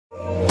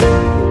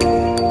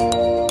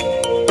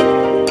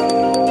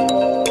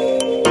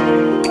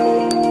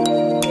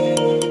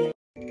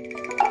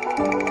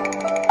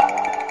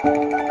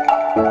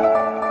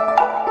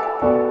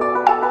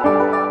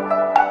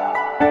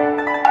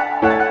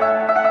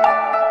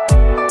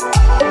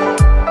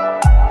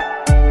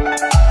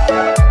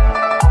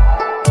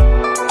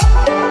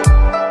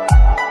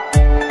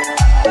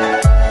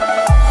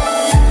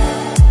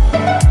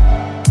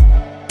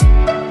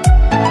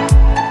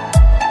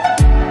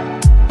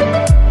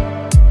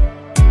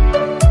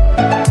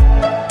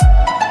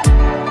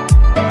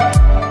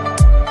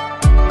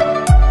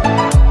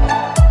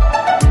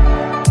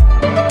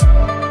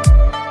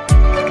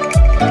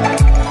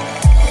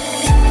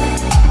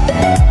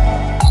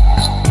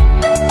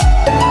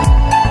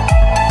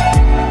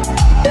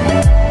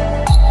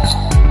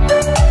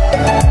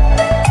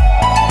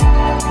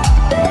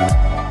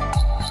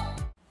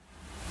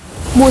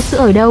mua sữa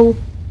ở đâu?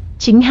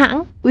 Chính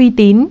hãng, uy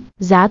tín,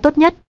 giá tốt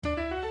nhất.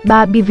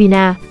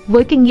 Babivina,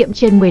 với kinh nghiệm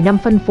trên 10 năm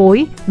phân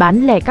phối,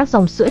 bán lẻ các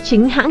dòng sữa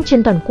chính hãng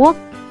trên toàn quốc,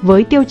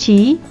 với tiêu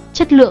chí,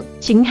 chất lượng,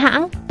 chính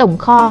hãng, tổng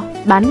kho,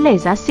 bán lẻ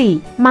giá sỉ,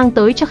 mang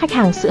tới cho khách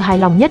hàng sự hài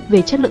lòng nhất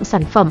về chất lượng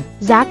sản phẩm,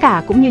 giá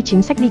cả cũng như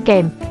chính sách đi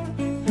kèm.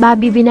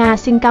 Babivina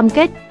xin cam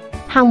kết,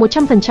 hàng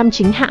 100%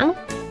 chính hãng,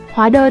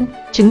 hóa đơn,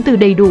 chứng từ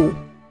đầy đủ,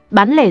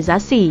 bán lẻ giá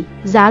sỉ,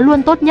 giá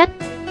luôn tốt nhất,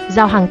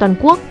 giao hàng toàn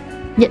quốc,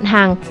 nhận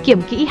hàng,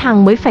 kiểm kỹ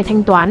hàng mới phải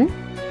thanh toán,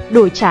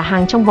 đổi trả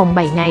hàng trong vòng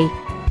 7 ngày.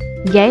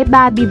 Ghé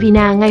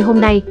Babivina ngay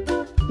hôm nay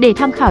để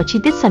tham khảo chi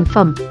tiết sản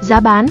phẩm, giá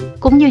bán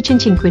cũng như chương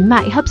trình khuyến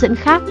mại hấp dẫn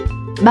khác.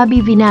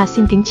 Babivina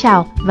xin kính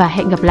chào và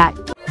hẹn gặp lại.